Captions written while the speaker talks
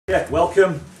Yeah,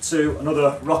 welcome to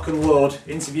another Rock and Load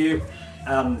interview,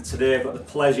 and today I've got the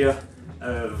pleasure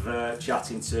of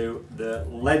chatting to the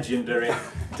legendary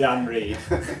Dan Reed.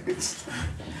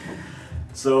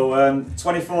 So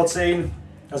 2014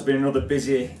 has been another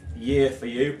busy year for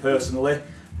you personally,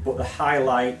 but the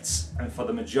highlight, and for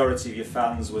the majority of your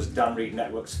fans, was Dan Reed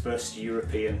Network's first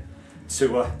European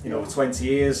tour in over 20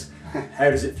 years.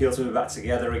 How does it feel to be back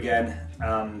together again,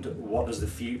 and what does the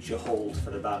future hold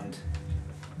for the band?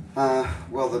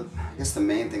 Well, I guess the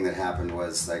main thing that happened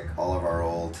was like all of our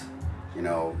old,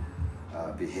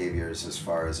 behaviors as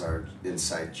far as our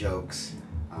inside jokes,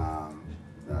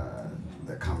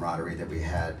 the camaraderie that we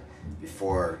had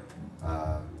before,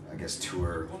 I guess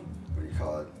tour, what do you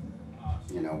call it,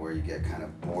 where you get kind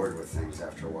of bored with things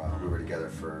after a while. We were together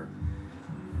for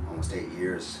almost 8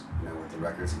 years, with the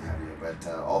records and have you, but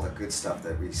all the good stuff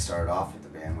that we started off with the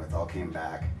band with all came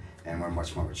back, and we're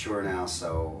much more mature now,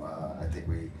 so I think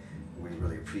we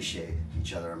really appreciate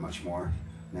each other much more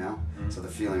now. Mm-hmm. So the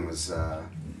feeling was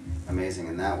amazing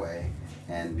in that way,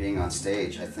 and being on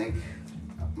stage, I think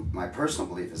my personal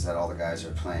belief is that all the guys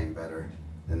are playing better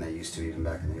than they used to even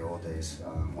back in the old days.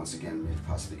 Once again, maybe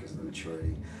possibly because of the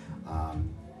maturity.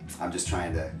 I'm just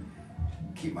trying to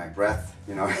keep my breath,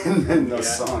 in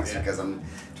those songs, because I'm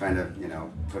trying to,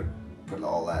 put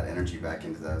all that energy back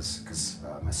into those, because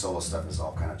my solo stuff is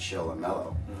all kind of chill and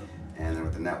mellow. Mm-hmm. And then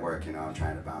with the network, I'm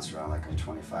trying to bounce around like I'm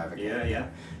 25 again. Yeah.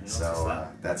 So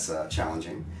that's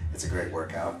challenging. It's a great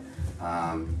workout.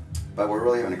 But we're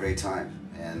really having a great time,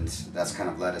 and that's kind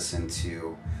of led us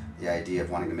into the idea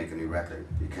of wanting to make a new record,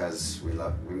 because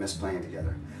we miss playing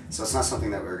together. So it's not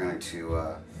something that we're going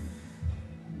to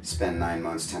spend 9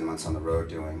 months, 10 months on the road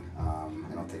doing.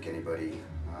 I don't think anybody,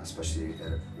 especially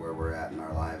at where we're at in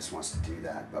our lives, wants to do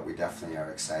that. But we definitely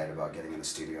are excited about getting in the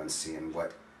studio and seeing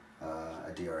what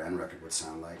a DRN record would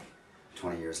sound like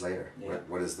 20 years later. Yeah.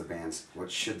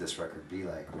 What should this record be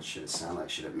like? What should it sound like?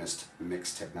 Should it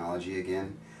mix technology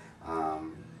again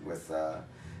with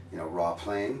raw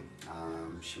playing?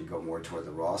 Should we go more toward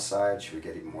the raw side? Should we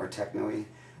get even more techno-y?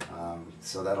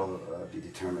 So that'll be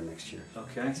determined next year.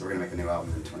 Okay. So we're gonna make a new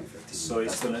album in 2015. So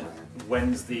it's gonna.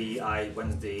 When's the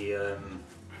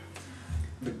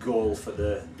goal for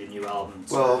the new album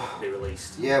to be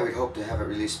released? Yeah, we hope to have it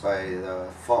released by the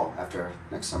fall, after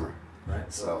next summer.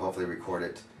 Right. So hopefully record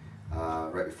it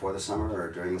right before the summer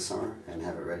or during the summer and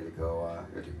have it ready to go.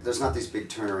 There's not these big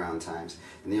turnaround times.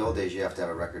 In the old days, you have to have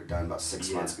a record done about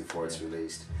 6 months before it's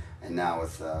released. And now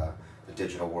with the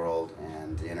digital world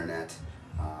and the internet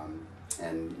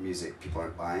and music, people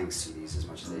aren't buying CDs as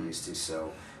much as they used to.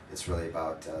 So it's really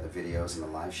about the videos and the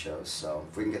live shows. So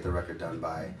if we can get the record done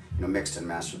by, mixed and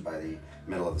mastered by the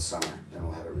middle of the summer, then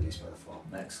we'll have it released by the fall.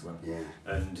 Excellent. Yeah.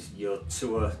 And your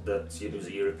tour, it was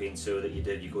a European tour that you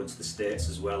did, you go into the States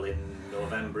as well in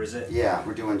November, is it? Yeah,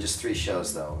 we're doing just 3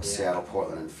 shows though. Yeah. Seattle,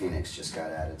 Portland, and Phoenix just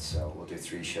got added, so we'll do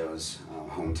 3 shows,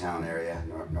 hometown area,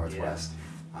 Northwest.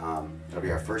 Yeah. It'll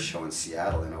be our first show in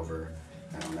Seattle in over,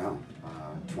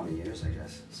 20 years, I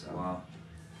guess. So. Wow.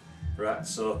 Right,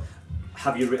 so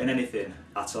have you written anything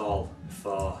at all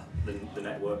for the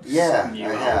network's new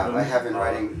album? I have been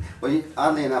writing. Well,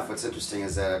 oddly enough, what's interesting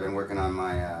is that I've been working on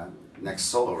my next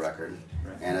solo record,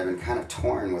 and I've been kind of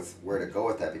torn with where to go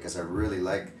with that, because I really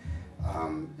like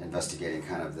investigating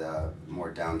kind of the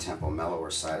more down-tempo, mellower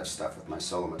side of stuff with my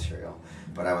solo material.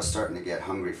 But I was starting to get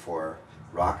hungry for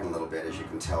rocking a little bit, as you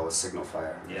can tell with Signal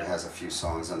Fire. Yeah. It has a few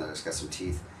songs on there that's got some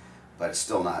teeth, but it's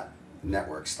still not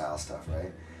network style stuff,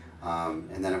 right?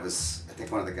 And then it was, I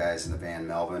think one of the guys in the band,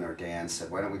 Melvin or Dan,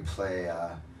 said, why don't we play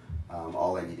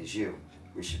All I Need Is You?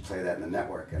 We should play that in the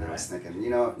network. And I was thinking,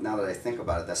 now that I think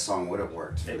about it, that song would have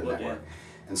worked for the network. Yeah.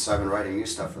 And so I've been writing new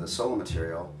stuff for the solo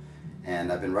material,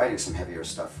 and I've been writing some heavier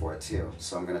stuff for it too.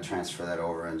 So I'm going to transfer that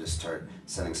over and just start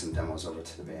sending some demos over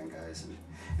to the band guys.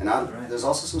 And there's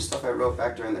also some stuff I wrote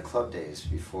back during the club days,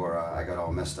 before I got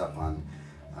all messed up on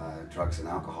drugs and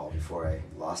alcohol, before I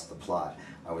lost the plot.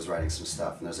 I was writing some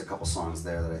stuff, and there's a couple songs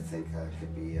there that I think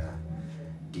could be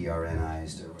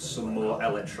DRNized or whatever. Some more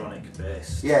electronic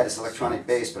based. Yeah, it's electronic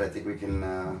based, but I think we can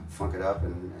funk it up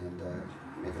and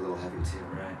make it a little heavy too.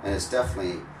 Right. And it's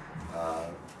definitely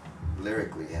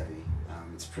lyrically heavy.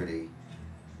 It's pretty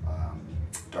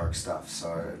dark stuff,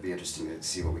 so it'd be interesting to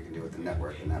see what we can do with the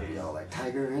network, and that'd be all like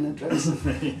Tiger in a Dress,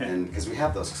 and because we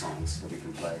have those songs that we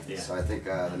can play. Yeah. So I think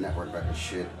the network record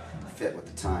should fit with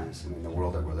the times. I mean, the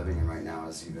world that we're living in right now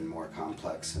is even more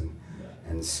complex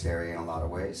and scary in a lot of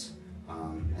ways.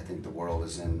 I think the world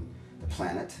is in, the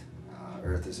planet,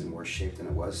 Earth is in worse shape than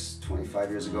it was 25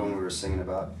 years ago when we were singing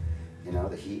about,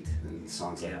 the heat and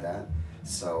songs like that.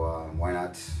 So why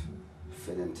not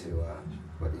fit into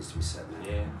what needs to be said now.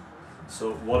 Yeah.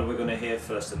 So what are we going to hear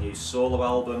first? A new solo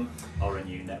album or a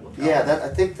new network album? Yeah, I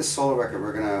think the solo record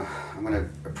I'm gonna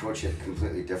approach it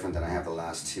completely different than I have the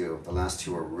last two. The last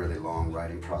two are really long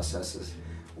writing processes,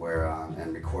 where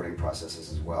and recording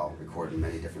processes as well. Recorded in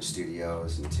many different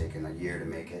studios and taken a year to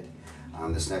make it.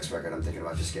 This next record, I'm thinking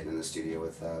about just getting in the studio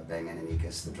with Bang and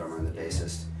Anikas, the drummer and the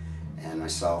bassist, and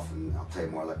myself, and I'll play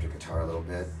more electric guitar a little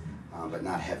bit, but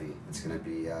not heavy. It's going to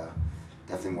be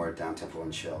definitely more down tempo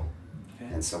and chill.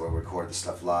 Okay. And so we'll record the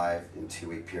stuff live in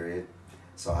 2-week period.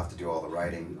 So I'll have to do all the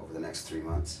writing over the next 3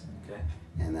 months. Okay.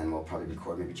 And then we'll probably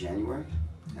record maybe January,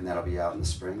 and that'll be out in the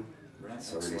spring. Right.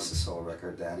 So release the solo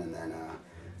record then, and then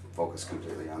focus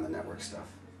completely on the network stuff.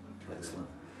 Excellent.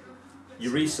 You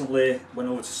recently went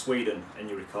over to Sweden and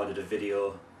you recorded a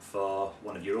video for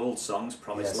one of your old songs,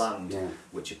 Promised Land,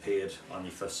 which appeared on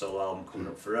your first solo album, Coming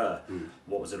Up For Air.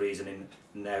 What was the reason in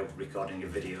now recording a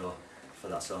video for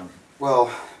that song?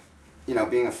 Well, you know,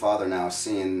 being a father now,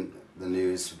 seeing the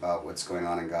news about what's going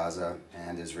on in Gaza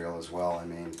and Israel as well, I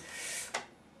mean,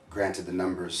 granted the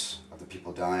numbers of the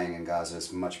people dying in Gaza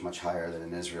is much, much higher than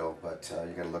in Israel, but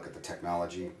you got to look at the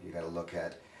technology, you got to look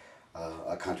at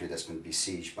a country that's been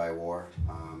besieged by war,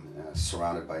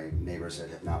 surrounded by neighbors that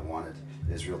have not wanted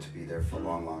Israel to be there for a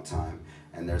long, long time.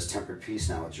 And there's tempered peace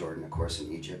now with Jordan, of course,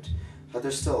 in Egypt. But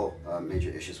there's still major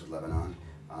issues with Lebanon,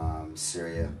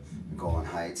 Syria, Golan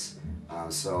Heights.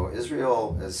 So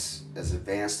Israel, as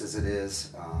advanced as it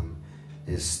is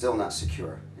still not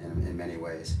secure in many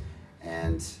ways.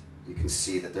 And you can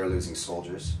see that they're losing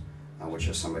soldiers, which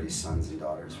are somebody's sons and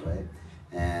daughters, right?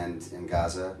 And in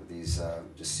Gaza,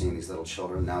 just seeing these little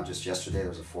children. Now, just yesterday, there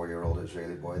was a 4-year-old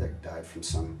Israeli boy that died from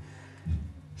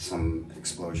some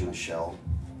explosion, a shell.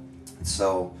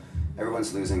 So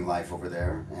everyone's losing life over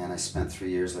there. And I spent 3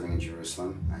 years living in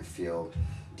Jerusalem. I feel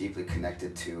deeply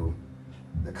connected to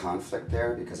the conflict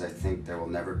there because I think there will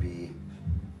never be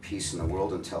peace in the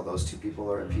world until those two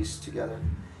people are at peace together.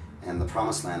 And the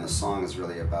Promised Land, the song is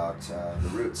really about the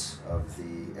roots of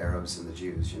the Arabs and the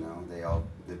Jews. You know,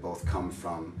 they both come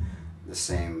from the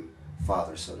same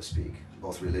father, so to speak,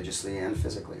 both religiously and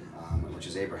physically, which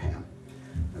is Abraham.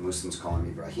 The Muslims call him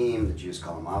Ibrahim, the Jews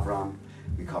call him Avram,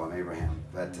 we call him Abraham.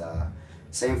 But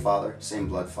same father, same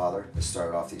blood father, that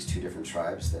started off these two different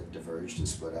tribes that diverged and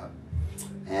split up.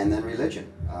 And then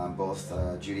religion, both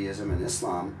Judaism and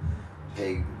Islam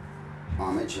pay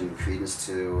homage and credence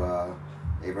to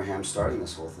Abraham starting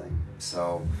this whole thing.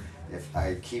 So if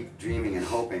I keep dreaming and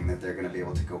hoping that they're going to be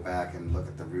able to go back and look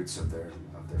at the roots of their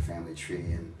family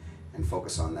tree and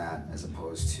focus on that as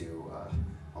opposed to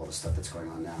all the stuff that's going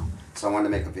on now. So I wanted to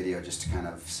make a video just to kind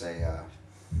of say,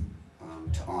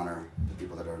 to honor the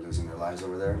people that are losing their lives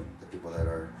over there, the people that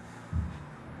are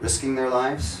risking their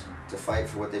lives to fight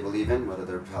for what they believe in, whether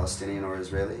they're Palestinian or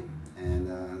Israeli.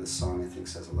 And this song, I think,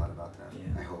 says a lot about that,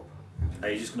 I hope. Are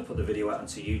you just going to put the video out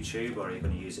onto YouTube, or are you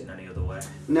going to use it in any other way?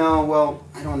 No, well,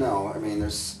 I don't know. I mean,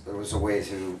 there was a way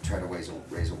to try to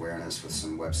raise awareness with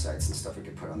some websites and stuff we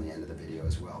could put on the end of the video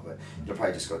as well, but it'll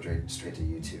probably just go straight to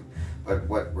YouTube. But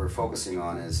what we're focusing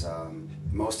on is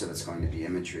most of it's going to be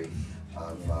imagery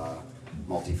of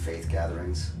multi-faith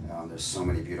gatherings. There's so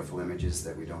many beautiful images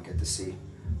that we don't get to see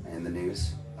in the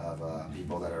news of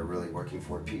people that are really working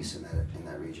for peace in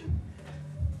that region.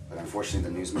 But unfortunately,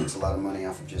 the news makes a lot of money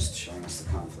off of just showing us the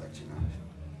conflict, you know.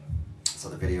 So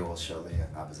the video will show the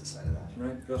opposite side of that.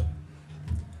 Right,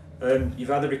 good.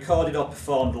 You've either recorded or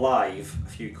performed live a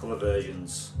few cover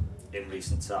versions in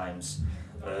recent times,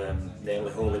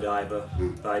 namely Holy Diver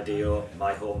by Dio,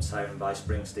 My Hometown by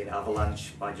Springsteen,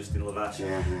 Avalanche by Justin Lavash.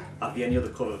 Yeah. Have you any other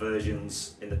cover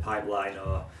versions in the pipeline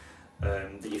or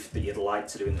that you'd like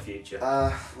to do in the future?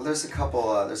 Well, there's a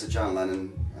couple. There's a John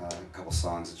Lennon, a couple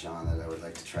songs of John that I would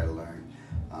like to try to learn.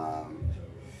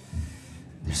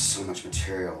 There's so much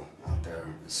material out there.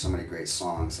 There's so many great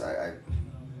songs. I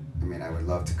mean, I would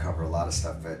love to cover a lot of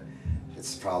stuff, but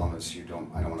the problem is I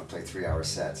don't want to play 3-hour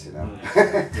sets, you know.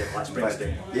 Yeah, like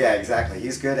Springsteen. But, yeah, exactly.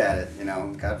 He's good at it, you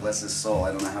know. God bless his soul.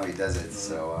 I don't know how he does it.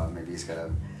 So maybe he's got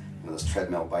one of those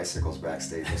treadmill bicycles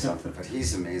backstage or something, but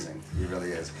he's amazing. He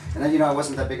really is. And then, you know, I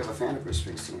wasn't that big of a fan of Bruce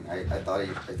Springsteen. I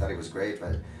thought he was great,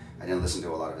 but I didn't listen to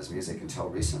a lot of his music until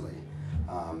recently.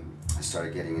 I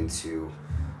started getting into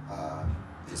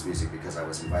his music because I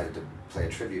was invited to play a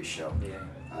tribute show,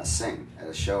 sing at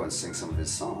a show and sing some of his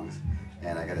songs.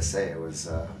 And I got to say, it was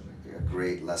a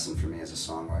great lesson for me as a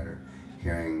songwriter,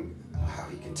 hearing how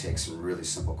he can take some really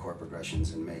simple chord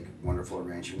progressions and make wonderful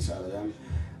arrangements out of them.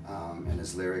 And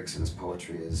his lyrics and his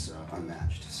poetry is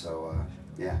unmatched. So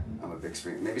yeah, I'm a big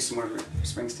maybe some more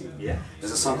Springsteen. Yeah.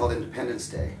 There's a song called Independence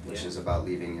Day, which is about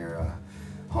leaving your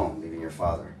home, leaving your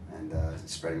father, and and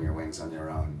spreading your wings on your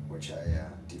own, which I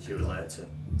deeply relate to.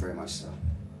 Very much so.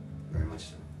 Very much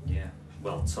so. Yeah.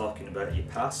 Well, talking about your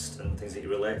past and things that you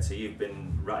relate to, you've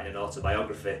been writing an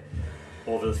autobiography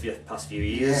over the past few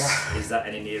years. Yeah. Is that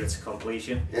any nearer to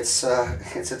completion? It's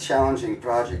a challenging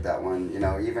project, that one. You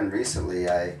know, even recently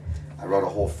I wrote a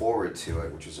whole foreword to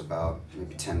it, which was about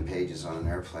maybe 10 pages on an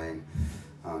airplane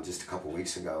just a couple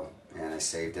weeks ago, and I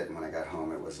saved it, and when I got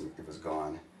home it was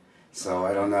gone. So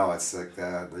I don't know, it's like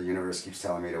the universe keeps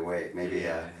telling me to wait. Maybe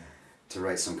to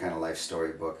write some kind of life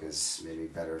story book is maybe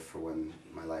better for when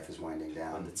my life is winding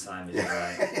down. When the time is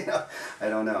right. You know, I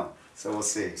don't know. So we'll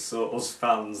see. So us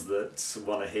fans that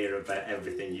want to hear about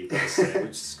everything you've got to say,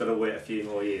 we've just got to wait a few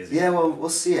more years. Yeah, well, we'll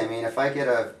see. I mean, if I get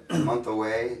a month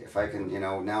away, if I can, you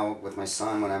know, now with my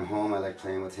son, when I'm home, I like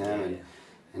playing with him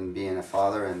and being a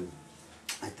father, and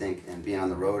I think, and being on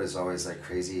the road is always like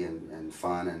crazy and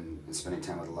fun, and spending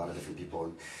time with a lot of different people.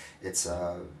 And it's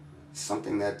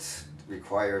something that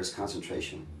requires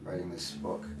concentration, writing this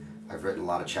book. I've written a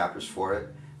lot of chapters for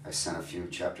it. I've sent a few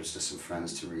chapters to some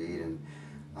friends to read, and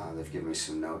they've given me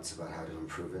some notes about how to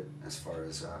improve it as far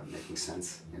as making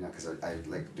sense, you know, because I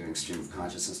like doing stream of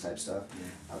consciousness type stuff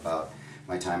about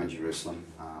my time in Jerusalem,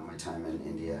 my time in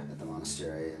India at the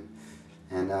monastery,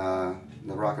 and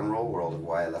the rock and roll world, of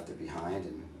why I left it behind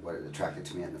and what it attracted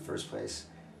to me in the first place,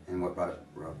 and what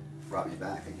brought me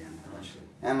back again eventually,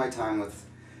 and my time with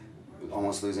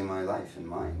almost losing my life and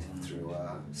mind through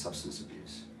substance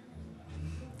abuse.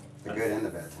 The good and the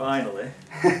bad.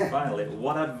 Finally,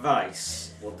 what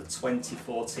advice would the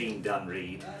 2014 Dan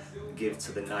Reed give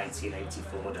to the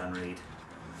 1984 Dan Reed?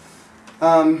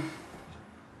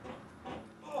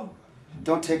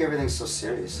 Don't take everything so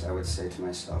serious, I would say to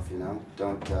myself, you know.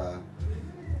 Don't, I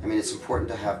mean, it's important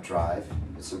to have drive.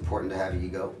 It's important to have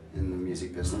ego in the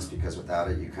music business, because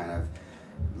without it, you kind of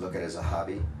look at it as a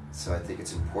hobby. So I think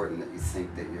it's important that you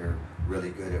think that you're really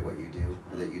good at what you do,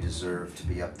 or that you deserve to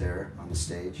be up there on the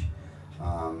stage.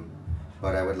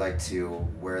 But I would like to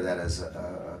wear that as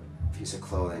a piece of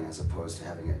clothing as opposed to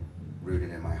having it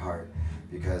rooted in my heart,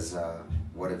 because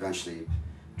what eventually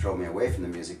drove me away from the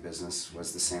music business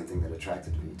was the same thing that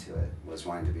attracted me to it, was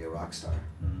wanting to be a rock star.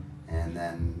 And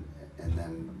then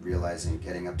realizing,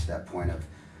 getting up to that point of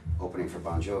opening for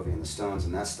Bon Jovi and the Stones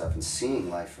and that stuff, and seeing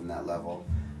life from that level,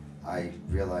 I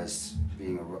realized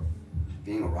being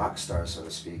a rock star, so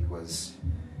to speak, was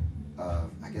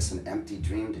I guess an empty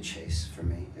dream to chase for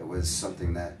me. It was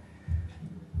something that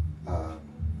a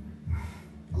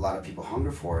lot of people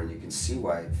hunger for, and you can see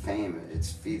why fame, it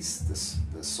feeds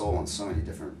the soul in so many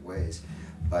different ways,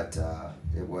 but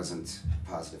it wasn't a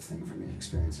positive thing for me to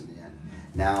experience in the end.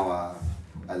 Now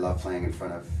I love playing in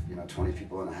front of 20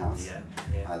 people in a house.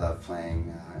 I love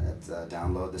playing at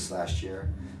Download this last year.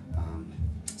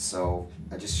 So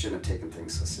I just shouldn't have taken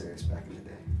things so serious back in the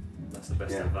day. That's the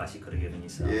best advice you could have given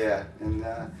yourself. Yeah,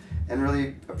 and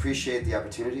really appreciate the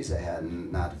opportunities I had,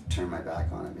 and not turn my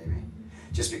back on it. Maybe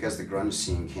just because the grunge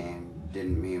scene came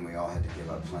didn't mean we all had to give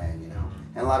up playing,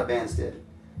 And a lot of bands did.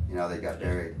 They got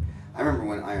buried. I remember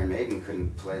when Iron Maiden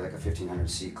couldn't play like a 1,500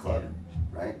 seat club,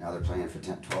 right? Now they're playing for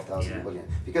 12,000 people again,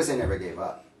 because they never gave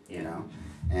up,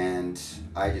 And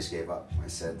I just gave up. I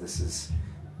said,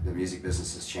 the music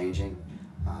business is changing.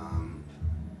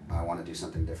 I want to do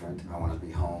something different. I want to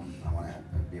be home. I want to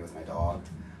be with my dog.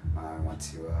 I want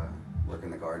to work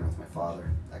in the garden with my father,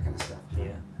 that kind of stuff. Yeah.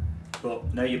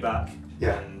 But now you're back,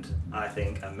 and I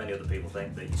think, and many other people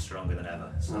think, that you're stronger than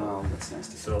ever. So, that's nice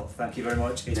to hear. So thank you very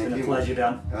much. It's been a pleasure,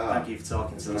 Dan. Thank you for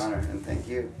talking to us. It's an honor, and thank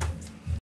you.